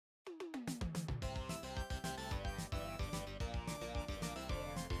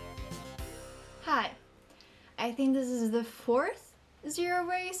Hi, I think this is the fourth zero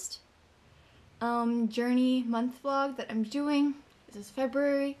waste journey month vlog that I'm doing. This is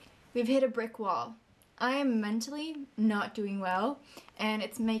February. We've hit a brick wall. I am mentally not doing well, and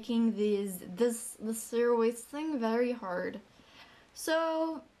it's making this zero waste thing very hard.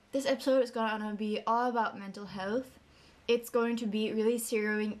 So this episode is gonna be all about mental health. It's going to be really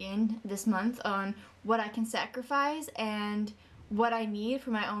zeroing in this month on what I can sacrifice and what I need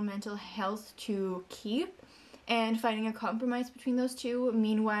for my own mental health to keep, and finding a compromise between those two,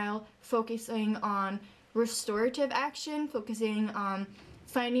 meanwhile focusing on restorative action, focusing on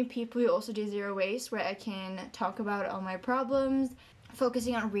finding people who also do zero waste where I can talk about all my problems,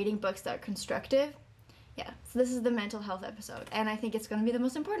 focusing on reading books that are constructive. Yeah, so this is the mental health episode, and I think it's going to be the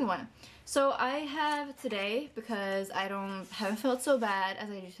most important one. So I have today, because I haven't felt so bad as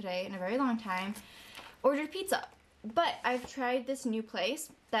I do today in a very long time, ordered pizza. But I've tried this new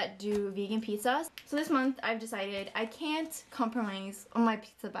place that do vegan pizzas. So this month I've decided I can't compromise on my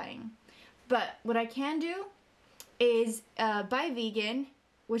pizza buying. But what I can do is buy vegan,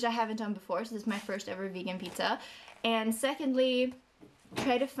 which I haven't done before, so this is my first ever vegan pizza. And secondly,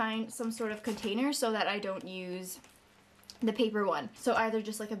 try to find some sort of container so that I don't use the paper one. So either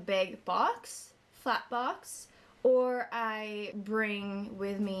just like a big box, flat box, or I bring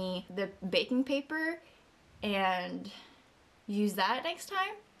with me the baking paper and use that next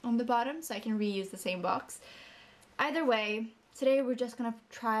time on the bottom so I can reuse the same box. Either way, today we're just gonna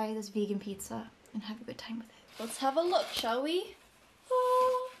try this vegan pizza and have a good time with it. Let's have a look, shall we?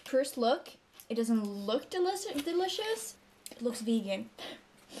 Oh. First look, it doesn't look delicious. It looks vegan,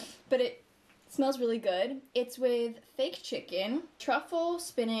 but it smells really good. It's with fake chicken, truffle,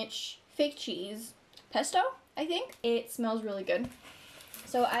 spinach, fake cheese, pesto, I think. It smells really good.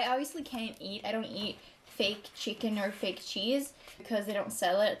 So I obviously can't eat, I don't eat fake chicken or fake cheese because they don't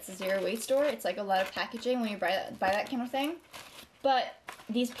sell it. It's a zero waste store. It's like a lot of packaging when you buy that kind of thing. But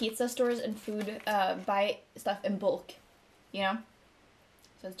these pizza stores and food buy stuff in bulk, you know?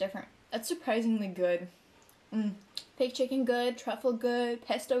 So it's different. That's surprisingly good. Fake chicken good, truffle good,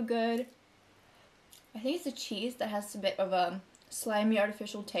 pesto good. I think it's the cheese that has a bit of a slimy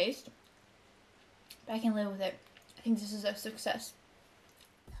artificial taste. But I can live with it. I think this is a success.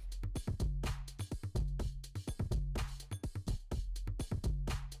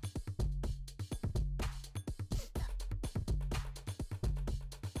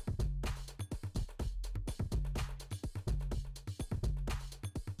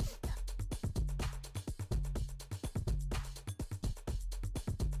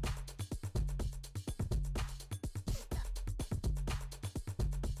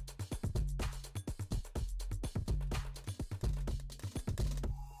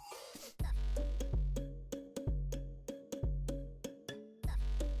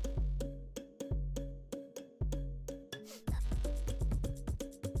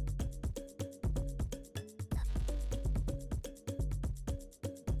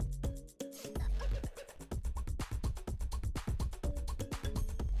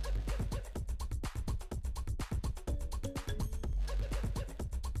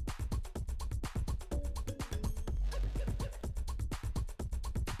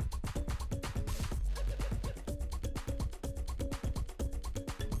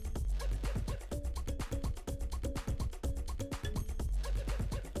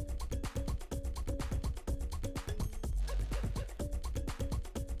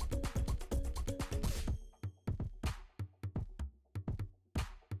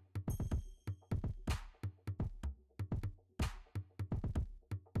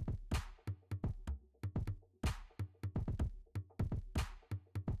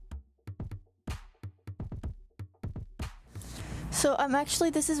 So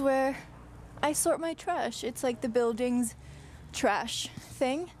this is where I sort my trash. It's like the building's trash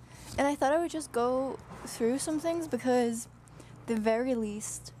thing. And I thought I would just go through some things because the very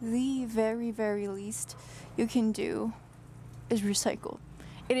least you can do is recycle.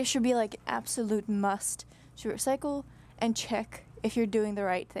 It should be like an absolute must to recycle and check if you're doing the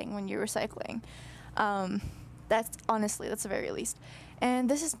right thing when you're recycling. That's the very least. And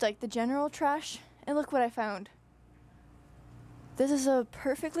this is like the general trash, and look what I found. This is a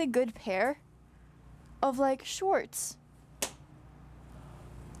perfectly good pair of like shorts.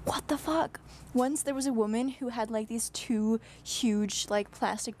 What the fuck? Once there was a woman who had like these two huge like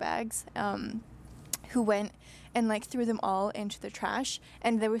plastic bags who went and like threw them all into the trash,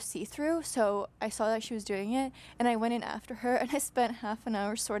 and they were see-through, so I saw that she was doing it and I went in after her, and I spent half an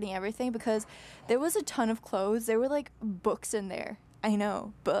hour sorting everything because there was a ton of clothes. There were like books in there. I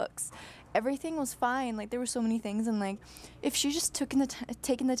know, books. everything was fine. Like there were so many things, and like if she just taken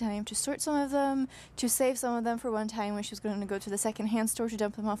the time to sort some of them, to save some of them for one time when she was going to go to the secondhand store to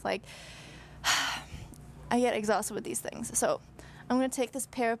dump them off, like I get exhausted with these things. So I'm gonna take this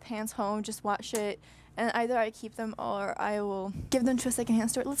pair of pants home, just wash it, and either I keep them or I will give them to a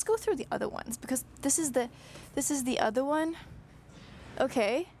secondhand store. Let's go through the other ones, because this is the other one.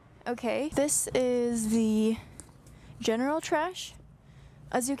 Okay, this is the general trash.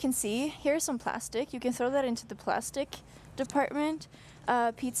 As you can see, here's some plastic. You can throw that into the plastic department.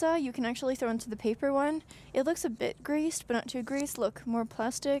 Pizza, you can actually throw into the paper one. It looks a bit greased, but not too greased. Look, more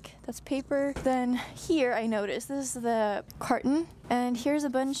plastic, that's paper. Then here I noticed, this is the carton, and here's a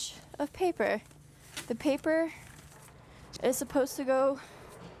bunch of paper. The paper is supposed to go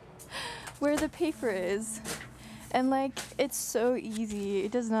where the paper is. And like, it's so easy.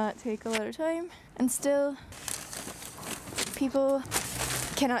 It does not take a lot of time. And still, people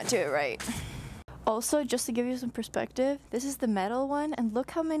cannot do it right. Also, just to give you some perspective, this is the metal one, and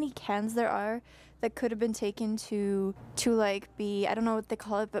look how many cans there are that could have been taken to like be, I don't know what they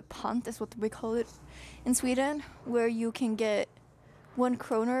call it, but pant is what we call it in Sweden, where you can get 1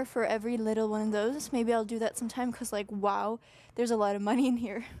 kroner for every little one of those. Maybe I'll do that sometime, because like, wow, there's a lot of money in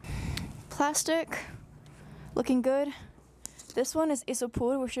here. Plastic, looking good. This one is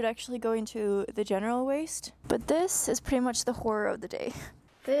isopor, which should actually go into the general waste. But this is pretty much the horror of the day.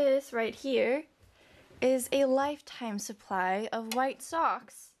 This right here is a lifetime supply of white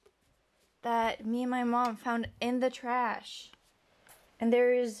socks that me and my mom found in the trash. And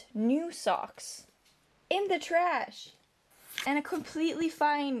there is new socks in the trash. And a completely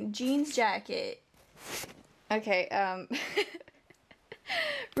fine jeans jacket. Okay,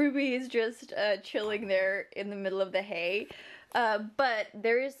 Ruby is just chilling there in the middle of the hay. But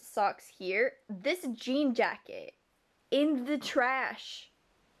there is socks here. This jean jacket in the trash.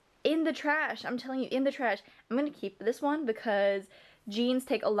 In the trash. I'm telling you, in the trash. I'm gonna keep this one because jeans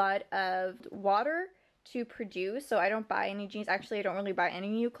take a lot of water to produce, so I don't buy any jeans. Actually, I don't really buy any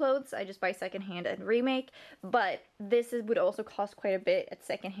new clothes. I just buy secondhand and remake. But this would also cost quite a bit at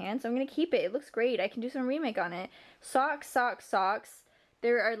secondhand, so I'm gonna keep it. It looks great. I can do some remake on it. Socks, socks, socks.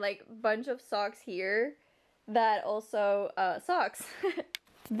 There are like a bunch of socks here that also socks.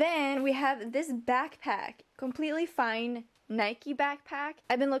 Then we have this backpack, completely fine Nike backpack.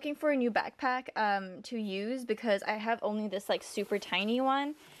 I've been looking for a new backpack to use because I have only this like super tiny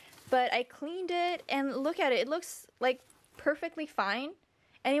one, but I cleaned it and look at it. It looks like perfectly fine,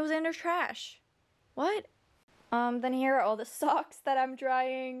 and it was in the trash. What? Then here are all the socks that I'm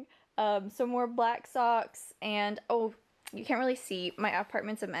drying. Some more black socks, and oh, you can't really see, my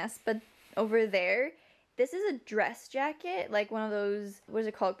apartment's a mess, but over there, this is a dress jacket, like one of those, what is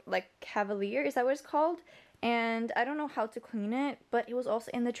it called, like Cavalier, is that what it's called? And I don't know how to clean it, but it was also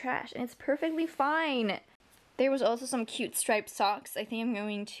in the trash, and it's perfectly fine. There was also some cute striped socks. I think I'm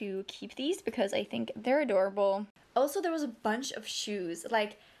going to keep these because I think they're adorable. Also, there was a bunch of shoes,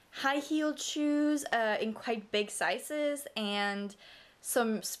 like high-heeled shoes in quite big sizes, and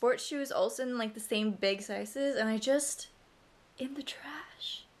some sports shoes also in like the same big sizes, and I just, in the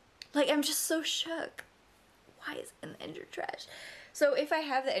trash. Like, I'm just so shook. Why is it in the trash? So if I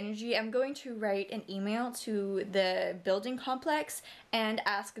have the energy, I'm going to write an email to the building complex and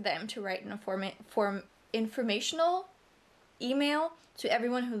ask them to write an informational email to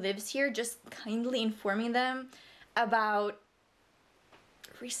everyone who lives here, just kindly informing them about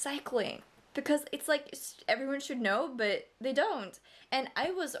recycling. Because it's like, everyone should know, but they don't. And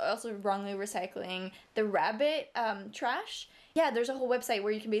I was also wrongly recycling the rabbit trash. Yeah, there's a whole website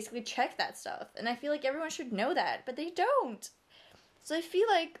where you can basically check that stuff. And I feel like everyone should know that, but they don't. So I feel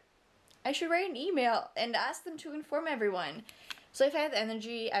like I should write an email and ask them to inform everyone. So if I have the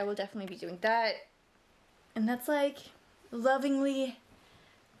energy, I will definitely be doing that. And that's like lovingly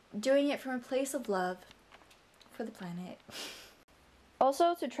doing it from a place of love for the planet.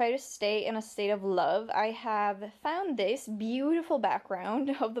 Also, to try to stay in a state of love, I have found this beautiful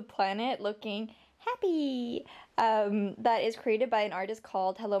background of the planet looking happy. That is created by an artist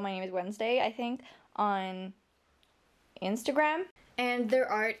called Hello, My Name is Wednesday, I think, on Instagram. And their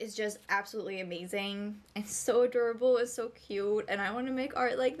art is just absolutely amazing. It's so adorable, it's so cute, and I want to make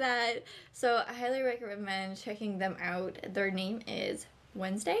art like that. So I highly recommend checking them out. Their name is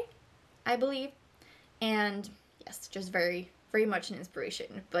Wednesday, I believe. And yes, just very much an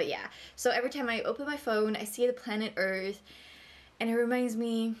inspiration. But yeah, so every time I open my phone, I see the planet Earth, and it reminds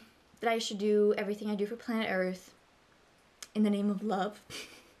me that I should do everything I do for planet Earth in the name of love.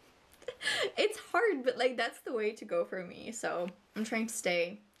 It's hard, but like that's the way to go for me. So I'm trying to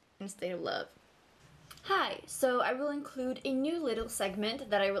stay in a state of love. Hi, so I will include a new little segment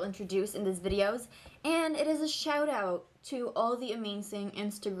that I will introduce in these videos, and it is a shout out to all the amazing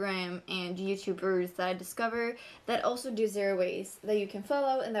Instagram and YouTubers that I discover that also do zero waste that you can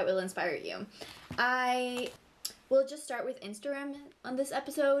follow and that will inspire you. I will just start with Instagram on this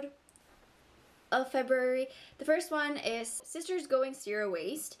episode of February. The first one is Sisters Going Zero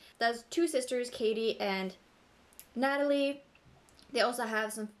Waste. That's two sisters, Katie and Natalie. They also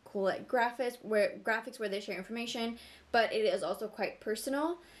have some cool like graphics where they share information, but it is also quite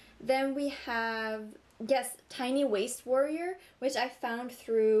personal. Then we have, yes, Tiny Waste Warrior, which I found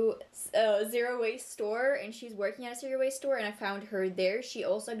through a zero waste store, and she's working at a zero waste store, and I found her there. She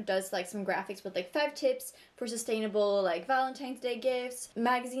also does like some graphics with like 5 tips for sustainable like Valentine's Day gifts,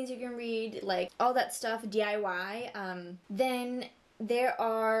 magazines you can read, like all that stuff, DIY. Then there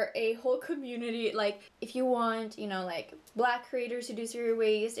are a whole community, like if you want, you know, like Black creators who do zero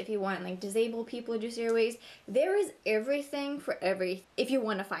waste, if you want like disabled people who do zero waste, there is everything for if you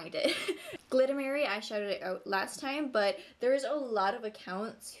want to find it. Glittermary, I shouted it out last time, but there's a lot of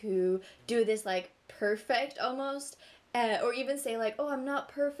accounts who do this like perfect almost, or even say like, oh, I'm not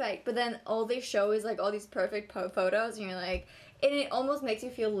perfect, but then all they show is like all these perfect photos, and you're like, and it almost makes you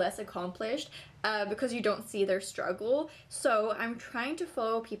feel less accomplished because you don't see their struggle. So I'm trying to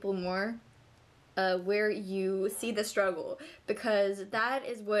follow people more where you see the struggle, because that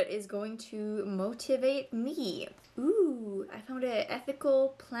is what is going to motivate me. Ooh, I found an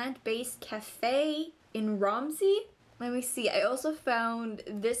ethical plant-based cafe in Romsey. Let me see. I also found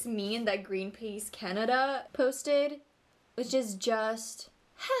this meme that Greenpeace Canada posted, which is just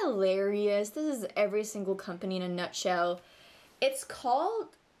hilarious. This is every single company in a nutshell. Is it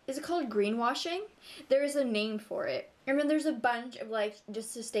called greenwashing? There is a name for it. And then there's a bunch of like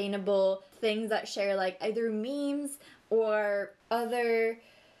just sustainable things that share like either memes or other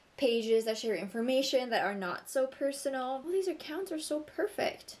pages that share information that are not so personal. All these accounts are so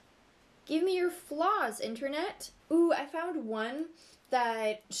perfect. Give me your flaws, internet. Ooh, I found one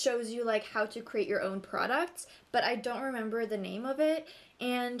that shows you like how to create your own products, but I don't remember the name of it,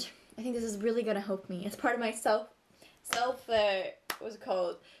 and I think this is really gonna help me. It's part of my what's it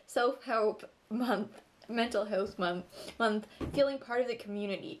called? Self-help month, mental health month, feeling part of the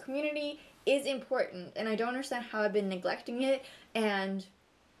community. Community is important, and I don't understand how I've been neglecting it and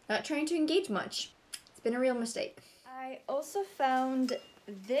not trying to engage much. It's been a real mistake. I also found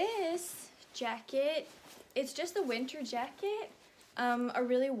this jacket. It's just a winter jacket, a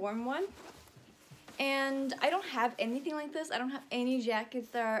really warm one. And I don't have anything like this. I don't have any jackets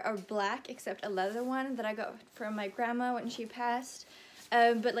that are black except a leather one that I got from my grandma when she passed.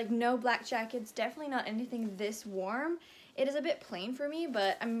 But like no black jackets, definitely not anything this warm. It is a bit plain for me,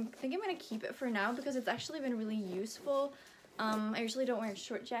 but I think I'm gonna keep it for now because it's actually been really useful. I usually don't wear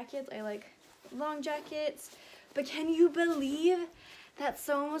short jackets. I like long jackets. But can you believe that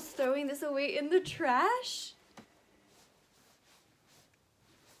someone was throwing this away in the trash?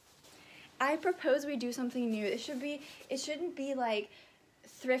 I propose we do something new. It shouldn't be like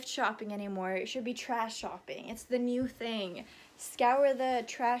thrift shopping anymore. It should be trash shopping. It's the new thing. Scour the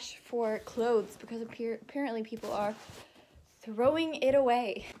trash for clothes because apparently people are throwing it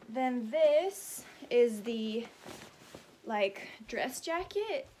away. Then this is the like dress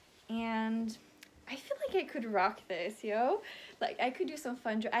jacket, and I feel like I could rock this, yo. Like I could do some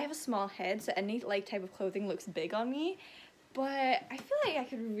fun. I have a small head, so any like type of clothing looks big on me. But I feel like I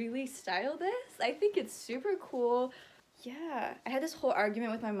could really style this. I think it's super cool. Yeah, I had this whole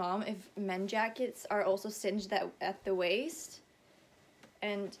argument with my mom if men jackets are also cinched at the waist.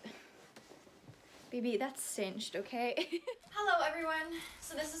 And baby, that's cinched, okay? Hello everyone.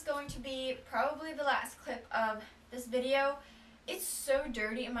 So this is going to be probably the last clip of this video. It's so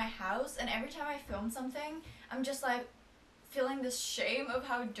dirty in my house, and every time I film something, I'm just like feeling this shame of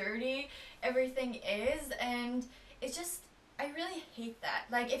how dirty everything is, and it's just, I really hate that.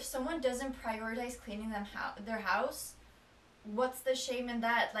 Like, if someone doesn't prioritize cleaning their house, what's the shame in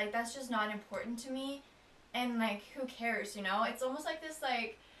that? Like, that's just not important to me. And, like, who cares, you know? It's almost like this,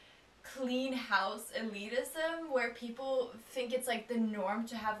 like, clean house elitism where people think it's, like, the norm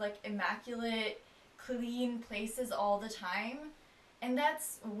to have, like, immaculate, clean places all the time. And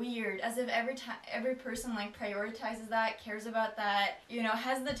that's weird, as if every person like prioritizes that, cares about that, you know,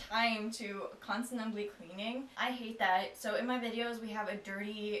 has the time to constantly cleaning. I hate that. So in my videos we have a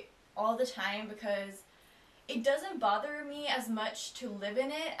dirty all the time because it doesn't bother me as much to live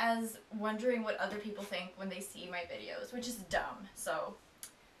in it as wondering what other people think when they see my videos, which is dumb. So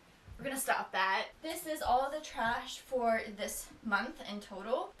we're gonna stop that. This is all the trash for this month in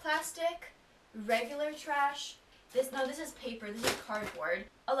total. Plastic, regular trash, This is paper, this is cardboard.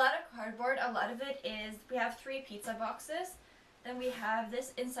 A lot of cardboard, a lot of it is, we have 3 pizza boxes. Then we have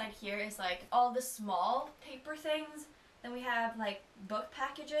this inside here is like all the small paper things. Then we have like book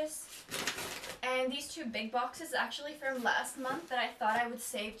packages. And these 2 big boxes actually from last month that I thought I would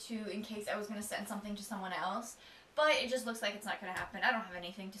save to in case I was going to send something to someone else. But it just looks like it's not going to happen. I don't have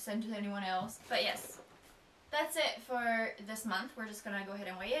anything to send to anyone else. But yes, that's it for this month. We're just going to go ahead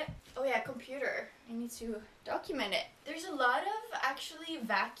and weigh it. Oh yeah, computer. I need to document it. There's a lot of actually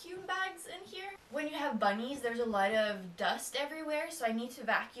vacuum bags in here. When you have bunnies, there's a lot of dust everywhere, so I need to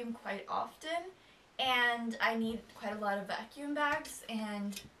vacuum quite often. And I need quite a lot of vacuum bags,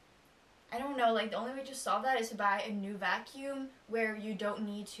 and I don't know, like the only way to solve that is to buy a new vacuum where you don't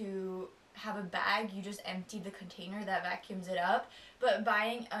need to have a bag, you just empty the container that vacuums it up. But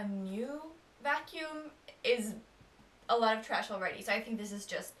buying a new vacuum is a lot of trash already, so I think this is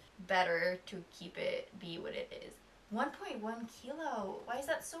just better to keep it be what it is. 1.1 kilo. Why is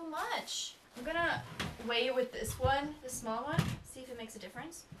that so much? I'm gonna weigh it with this one, the small one, see if it makes a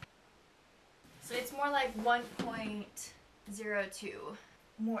difference. So it's more like 1.02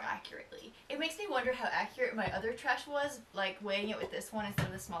 more accurately. It makes me wonder how accurate my other trash was, like weighing it with this one instead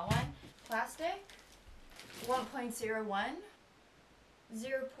of the small one. Plastic, 1.01,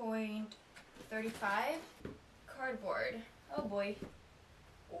 0.35. Cardboard, oh boy,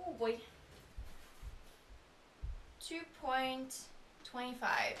 oh boy,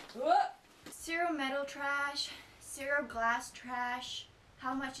 2.25. Zero metal trash, zero glass trash.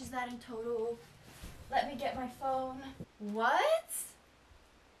 How much is that in total? Let me get my phone. What?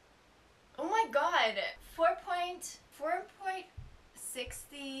 Oh my god.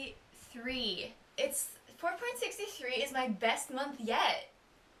 4.63. It's 4.63 is my best month yet.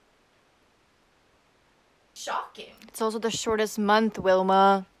 Shocking. It's also the shortest month,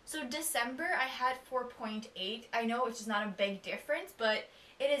 Wilma. So December I had 4.8. I know it's just not a big difference, but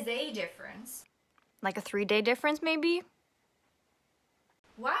it is a difference. Like a 3-day difference maybe?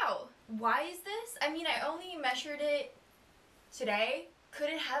 Wow, why is this? I mean, I only measured it today. Could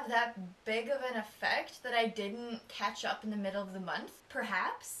it have that big of an effect that I didn't catch up in the middle of the month?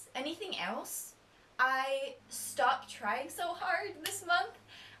 Perhaps. Anything else? I stopped trying so hard this month.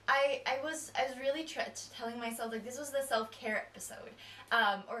 I was really telling myself, like, this was the self-care episode,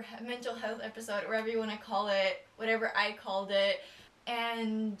 or mental health episode, whatever you want to call it, whatever I called it.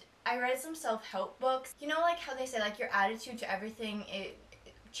 And I read some self-help books. You know, like how they say, like, your attitude to everything, it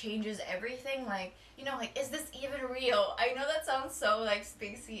changes everything. Like, you know, like, is this even real? I know that sounds so, like,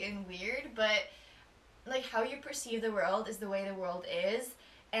 spacey and weird, but, like, how you perceive the world is the way the world is.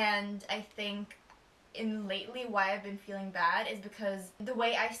 And I think lately why I've been feeling bad is because the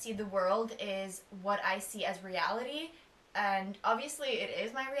way I see the world is what I see as reality. And obviously it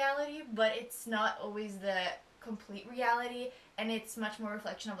is my reality, but it's not always the complete reality, and it's much more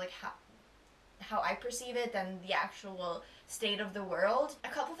reflection of like how I perceive it than the actual state of the world. A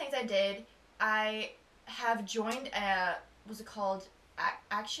couple things I did. I have joined a, what's it called,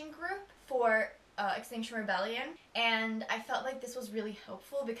 action group for Extinction Rebellion, and I felt like this was really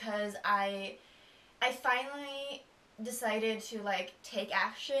helpful because I finally decided to like take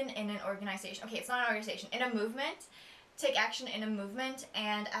action in an organization. Okay, it's not an organization, in a movement. Take action in a movement,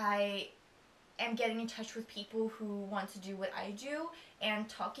 and I am getting in touch with people who want to do what I do and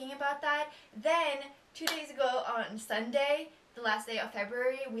talking about that. Then 2 days ago on Sunday, the last day of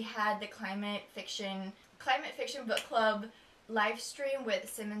February, we had the climate fiction book club live stream with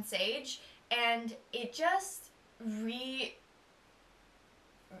Sim and Sage, and it just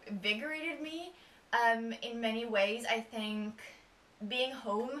reinvigorated me in many ways. I think being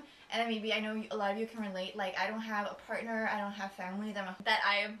home, and maybe I know a lot of you can relate, like I don't have a partner, I don't have family that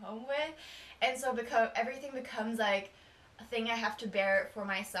I am home with, and so everything becomes like a thing I have to bear for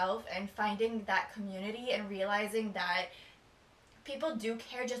myself, and finding that community and realizing that people do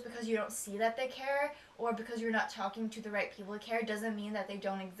care. Just because you don't see that they care, or because you're not talking to the right people to care, doesn't mean that they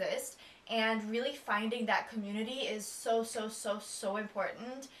don't exist. And really finding that community is so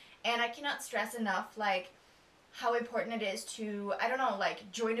important. And I cannot stress enough like how important it is to, I don't know,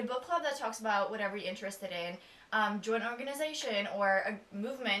 like join a book club that talks about whatever you're interested in, join an organization or a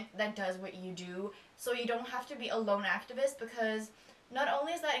movement that does what you do, so you don't have to be a lone activist, because not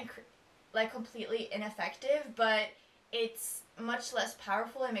only is that like completely ineffective, but it's much less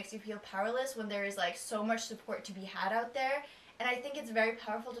powerful. It makes you feel powerless when there is like so much support to be had out there. And I think it's very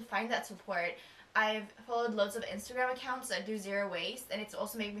powerful to find that support. I've followed loads of Instagram accounts that do zero waste, and it's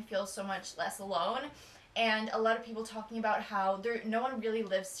also made me feel so much less alone. and a lot of people talking about how no one really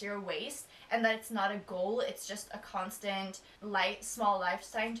lives zero waste, and that it's not a goal, it's just a constant small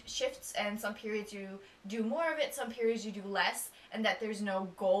lifestyle shifts, and some periods you do more of it, some periods you do less, and that there's no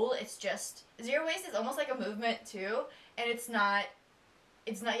goal. It's just zero waste is almost like a movement too, and it's not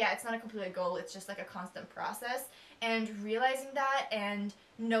a completely goal, it's just like a constant process. And realizing that and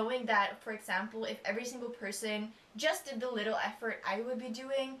knowing that, for example, if every single person just did the little effort I would be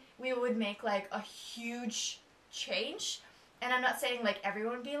doing, we would make like a huge change. And I'm not saying like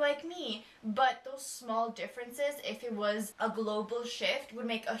everyone would be like me, but those small differences, if it was a global shift, would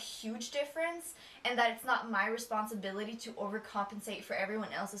make a huge difference, and that it's not my responsibility to overcompensate for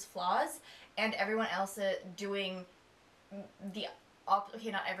everyone else's flaws and everyone else doing the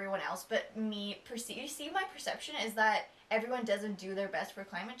okay, not everyone else, but me you see, my perception is that everyone doesn't do their best for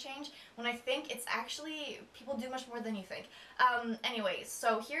climate change, when I think it's actually people do much more than you think. Anyways,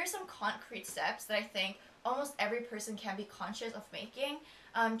 so here are some concrete steps that I think almost every person can be conscious of making.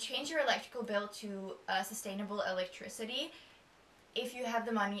 Change your electrical bill to sustainable electricity if you have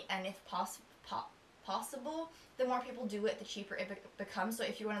the money, and if possible. The more people do it, the cheaper it becomes. So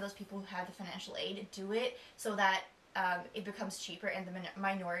if you're one of those people who have the financial aid, do it so that it becomes cheaper and the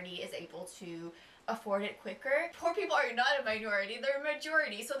minority is able to afford it quicker. Poor people are not a minority, they're a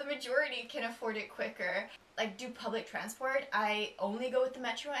majority, so the majority can afford it quicker. Like, do public transport. I only go with the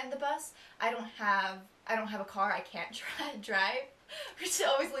metro and the bus. I don't have a car, I can't drive, which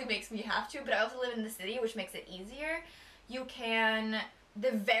obviously makes me have to, but I also live in the city, which makes it easier. You can,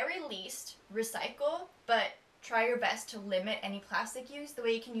 the very least, recycle, but try your best to limit any plastic use. The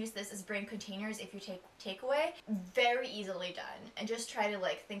way you can use this is bring containers if you take away. Very easily done. And just try to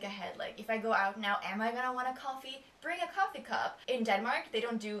like think ahead. Like, if I go out now, am I gonna want a coffee? Bring a coffee cup. In Denmark,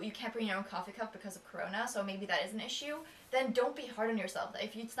 you can't bring your own coffee cup because of Corona, so maybe that is an issue. Then don't be hard on yourself.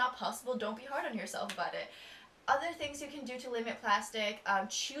 If it's not possible, don't be hard on yourself about it. Other things you can do to limit plastic,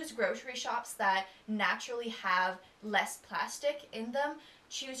 choose grocery shops that naturally have less plastic in them.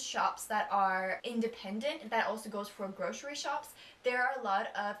 Choose shops that are independent. That also goes for grocery shops. There are a lot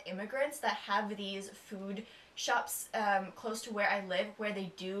of immigrants that have these food shops close to where I live, where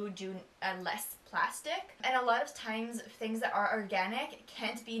they do less plastic. And a lot of times things that are organic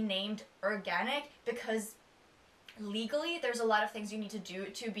can't be named organic because legally there's a lot of things you need to do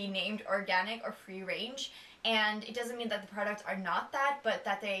to be named organic or free range. And it doesn't mean that the products are not that, but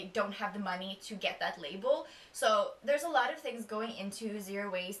that they don't have the money to get that label. So there's a lot of things going into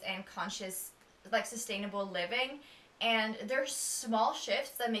zero waste and conscious, like, sustainable living, and there's small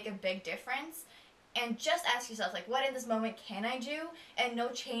shifts that make a big difference. And just ask yourself, like, what in this moment can I do? And no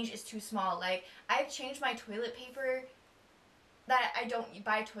change is too small. Like, I've changed my toilet paper, that I don't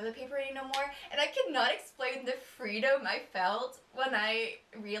buy toilet paper anymore, and I cannot explain the freedom I felt when I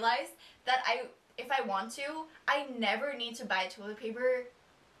realized that if I want to, I never need to buy toilet paper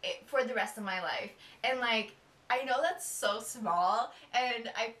for the rest of my life. And like, I know that's so small,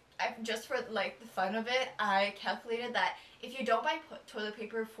 and I just for like the fun of it, I calculated that if you don't buy toilet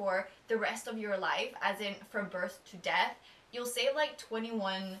paper for the rest of your life, as in from birth to death, you'll save like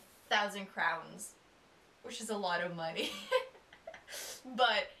 21,000 crowns, which is a lot of money.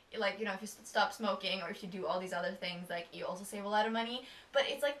 But like, you know, if you stop smoking or if you do all these other things, like, you also save a lot of money. But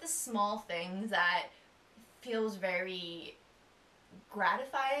it's like the small things that feels very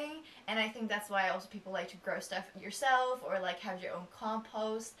gratifying, and I think that's why also people like to grow stuff yourself or like have your own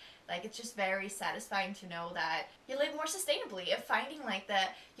compost. Like, it's just very satisfying to know that you live more sustainably, of finding like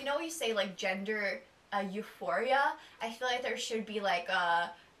that, you know, you say like gender euphoria. I feel like there should be like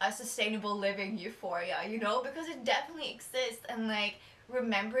a sustainable living euphoria, you know, because it definitely exists, and like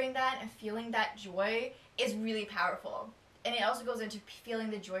remembering that and feeling that joy is really powerful. And it also goes into feeling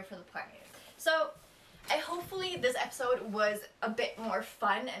the joy for the planet. So hopefully this episode was a bit more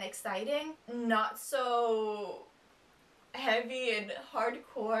fun and exciting, not so heavy and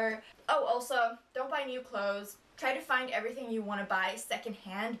hardcore. Oh, also, don't buy new clothes. Try to find everything you want to buy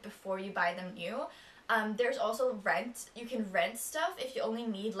secondhand before you buy them new. There's also rent. You can rent stuff if you only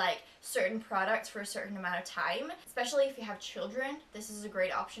need like certain products for a certain amount of time, especially if you have children. This is a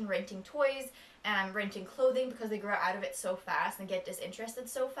great option, renting toys and renting clothing, because they grow out of it so fast and get disinterested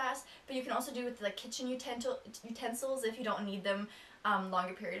so fast. But you can also do it with like kitchen utensils if you don't need them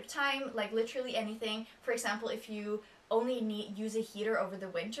longer period of time, like literally anything. For example, if you only use a heater over the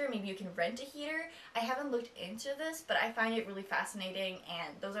winter, maybe you can rent a heater. I haven't looked into this, but I find it really fascinating,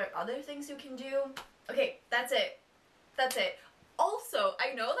 and those are other things you can do. Okay, that's it. That's it. Also,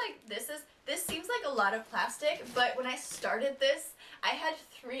 I know like this seems like a lot of plastic, but when I started this, I had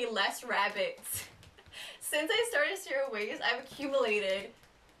 3 less rabbits. Since I started zero waste, I've accumulated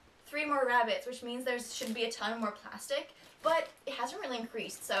 3 more rabbits, which means there should be a ton more plastic, but it hasn't really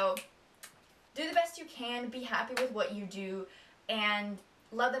increased. So do the best you can, be happy with what you do, and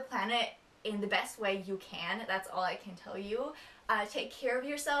love the planet in the best way you can. That's all I can tell you. Take care of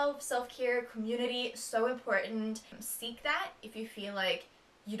yourself. Self-care, community, so important. Seek that if you feel like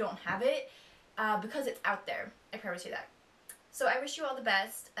you don't have it, because it's out there. I promise you that. So I wish you all the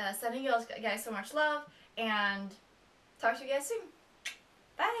best. Sending you guys so much love, and talk to you guys soon.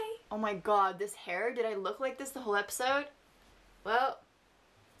 Bye! Oh my god, this hair, did I look like this the whole episode? Well,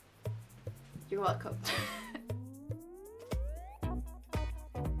 you're welcome.